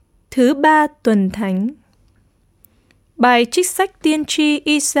Thứ ba tuần thánh. Bài trích sách tiên tri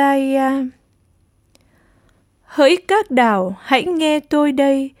Isaiah. Hỡi các đảo, hãy nghe tôi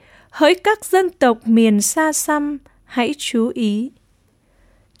đây, hỡi các dân tộc miền xa xăm, hãy chú ý.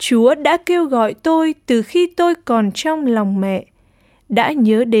 Chúa đã kêu gọi tôi từ khi tôi còn trong lòng mẹ, đã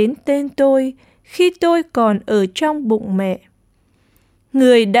nhớ đến tên tôi khi tôi còn ở trong bụng mẹ.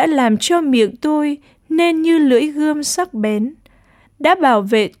 Người đã làm cho miệng tôi nên như lưỡi gươm sắc bén, đã bảo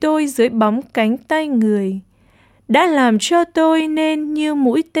vệ tôi dưới bóng cánh tay người, đã làm cho tôi nên như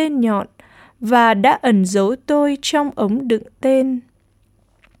mũi tên nhọn và đã ẩn giấu tôi trong ống đựng tên.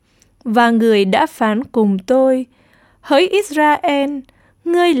 Và người đã phán cùng tôi: hỡi Israel,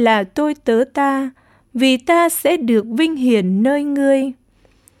 ngươi là tôi tớ ta, vì ta sẽ được vinh hiển nơi ngươi.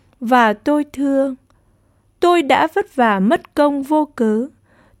 Và tôi thưa: tôi đã vất vả mất công vô cớ,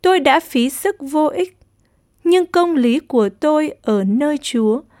 tôi đã phí sức vô ích, nhưng công lý của tôi ở nơi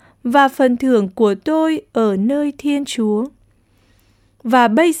Chúa, và phần thưởng của tôi ở nơi Thiên Chúa. Và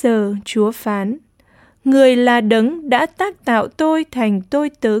bây giờ Chúa phán: người là đấng đã tác tạo tôi thành tôi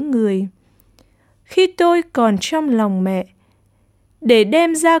tớ người, khi tôi còn trong lòng mẹ, để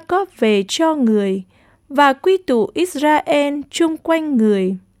đem Gia-cóp về cho người, và quy tụ Israel chung quanh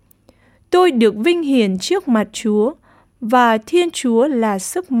người. Tôi được vinh hiển trước mặt Chúa, và Thiên Chúa là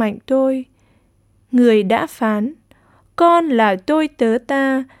sức mạnh tôi. Người đã phán: con là tôi tớ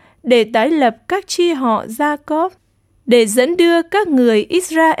ta, để tái lập các chi họ Gia-cóp, để dẫn đưa các người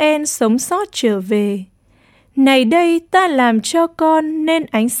Israel sống sót trở về. Này đây, ta làm cho con nên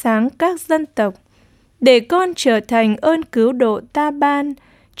ánh sáng các dân tộc, để con trở thành ơn cứu độ ta ban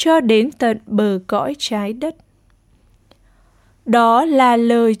cho đến tận bờ cõi trái đất. Đó là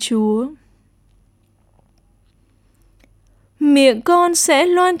lời Chúa. Miệng con sẽ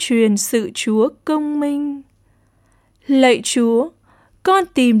loan truyền sự Chúa công minh. Lạy Chúa, con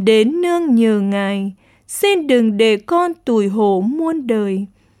tìm đến nương nhờ Ngài, xin đừng để con tủi hổ muôn đời.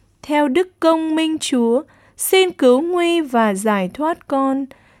 Theo đức công minh Chúa, xin cứu nguy và giải thoát con,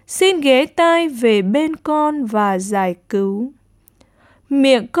 xin ghé tai về bên con và giải cứu.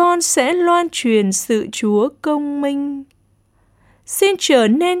 Miệng con sẽ loan truyền sự Chúa công minh. Xin trở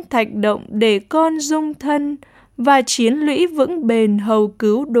nên thạch động để con dung thân, và chiến lũy vững bền hầu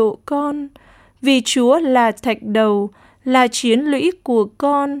cứu độ con, vì Chúa là thạch đầu, là chiến lũy của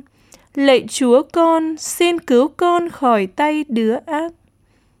con. Lạy Chúa, con xin cứu con khỏi tay đứa ác.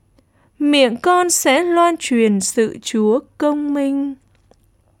 Miệng con sẽ loan truyền sự Chúa công minh.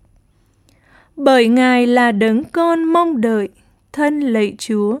 Bởi Ngài là đấng con mong đợi, thân lạy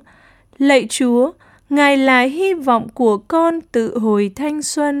Chúa, Ngài là hy vọng của con tự hồi thanh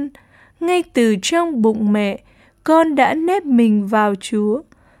xuân. Ngay từ trong bụng mẹ, con đã nép mình vào Chúa.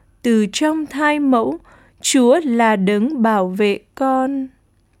 Từ trong thai mẫu, Chúa là đấng bảo vệ con.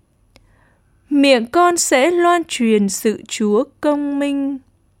 Miệng con sẽ loan truyền sự Chúa công minh.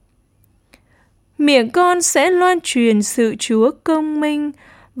 Miệng con sẽ loan truyền sự Chúa công minh,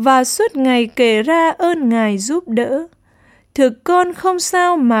 và suốt ngày kể ra ơn Ngài giúp đỡ. Thực con không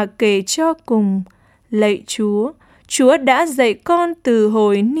sao mà kể cho cùng. Lạy Chúa, Chúa đã dạy con từ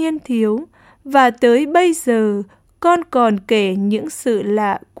hồi niên thiếu, và tới bây giờ con còn kể những sự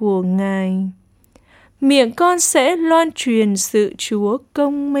lạ của Ngài. Miệng con sẽ loan truyền sự Chúa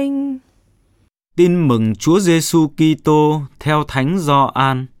công minh. Tin mừng Chúa Giêsu Kitô theo Thánh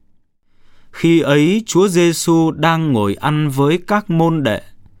Gioan. Khi ấy Chúa Giêsu đang ngồi ăn với các môn đệ.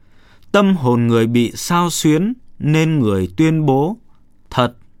 Tâm hồn người bị xao xuyến, nên người tuyên bố: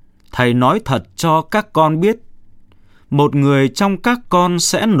 thật, Thầy nói thật cho các con biết, một người trong các con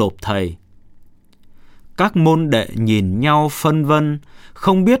sẽ nộp Thầy. Các môn đệ nhìn nhau phân vân,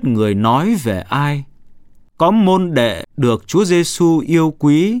 không biết người nói về ai. Có môn đệ được Chúa Giêsu yêu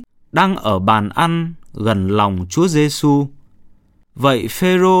quý đang ở bàn ăn gần lòng Chúa Giêsu. Vậy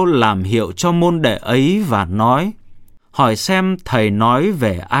Phêrô làm hiệu cho môn đệ ấy và nói: hỏi xem Thầy nói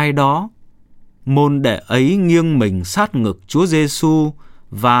về ai đó. Môn đệ ấy nghiêng mình sát ngực Chúa Giêsu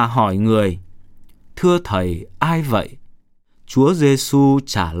và hỏi người: thưa Thầy, ai vậy? Chúa Giêsu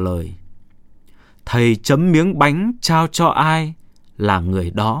trả lời: Thầy chấm miếng bánh trao cho ai là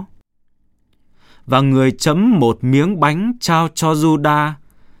người đó. Và người chấm một miếng bánh trao cho Giuđa,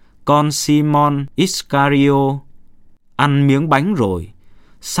 con Simon Iscario. Ăn miếng bánh rồi,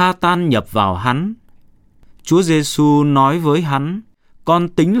 Sa-tan nhập vào hắn. Chúa Giêsu nói với hắn: con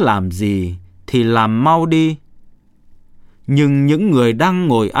tính làm gì thì làm mau đi. Nhưng những người đang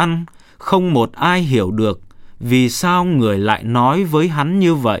ngồi ăn, không một ai hiểu được vì sao người lại nói với hắn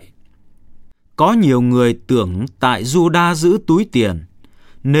như vậy. Có nhiều người tưởng tại Giuđa giữ túi tiền,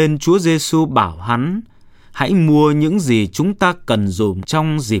 nên Chúa Giêsu bảo hắn: hãy mua những gì chúng ta cần dùng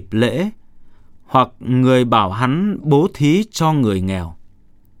trong dịp lễ, hoặc người bảo hắn bố thí cho người nghèo.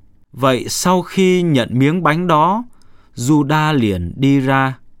 Vậy sau khi nhận miếng bánh đó, Giuđa liền đi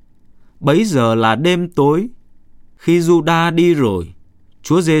ra. Bấy giờ là đêm tối. Khi Giuđa đi rồi,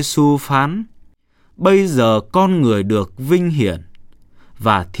 Chúa Giêsu phán: bây giờ con người được vinh hiển,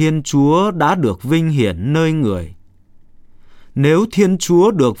 và Thiên Chúa đã được vinh hiển nơi người. Nếu Thiên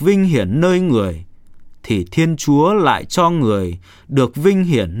Chúa được vinh hiển nơi người, thì Thiên Chúa lại cho người được vinh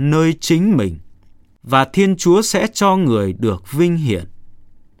hiển nơi chính mình, và Thiên Chúa sẽ cho người được vinh hiển.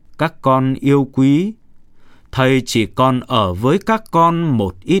 Các con yêu quý, Thầy chỉ còn ở với các con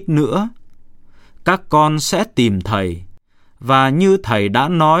một ít nữa. Các con sẽ tìm Thầy, và như Thầy đã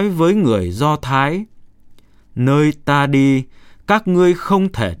nói với người Do Thái: nơi ta đi, các ngươi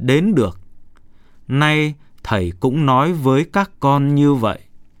không thể đến được. Nay Thầy cũng nói với các con như vậy.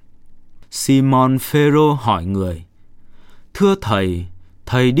 Simon Phêrô hỏi người: thưa Thầy,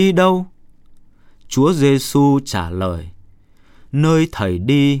 Thầy đi đâu? Chúa Giêsu trả lời: nơi Thầy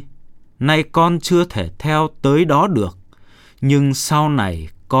đi, nay con chưa thể theo tới đó được, nhưng sau này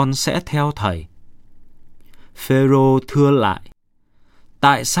con sẽ theo Thầy. Phêrô thưa lại: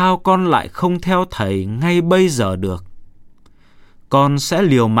 tại sao con lại không theo Thầy ngay bây giờ được? Con sẽ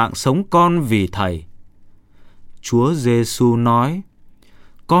liều mạng sống con vì Thầy. Chúa Giêsu nói: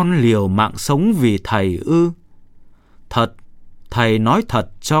 con liều mạng sống vì Thầy ư? Thật, Thầy nói thật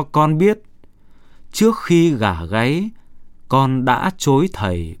cho con biết, trước khi gà gáy, con đã chối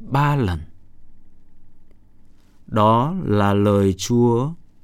Thầy 3 lần. Đó là lời Chúa.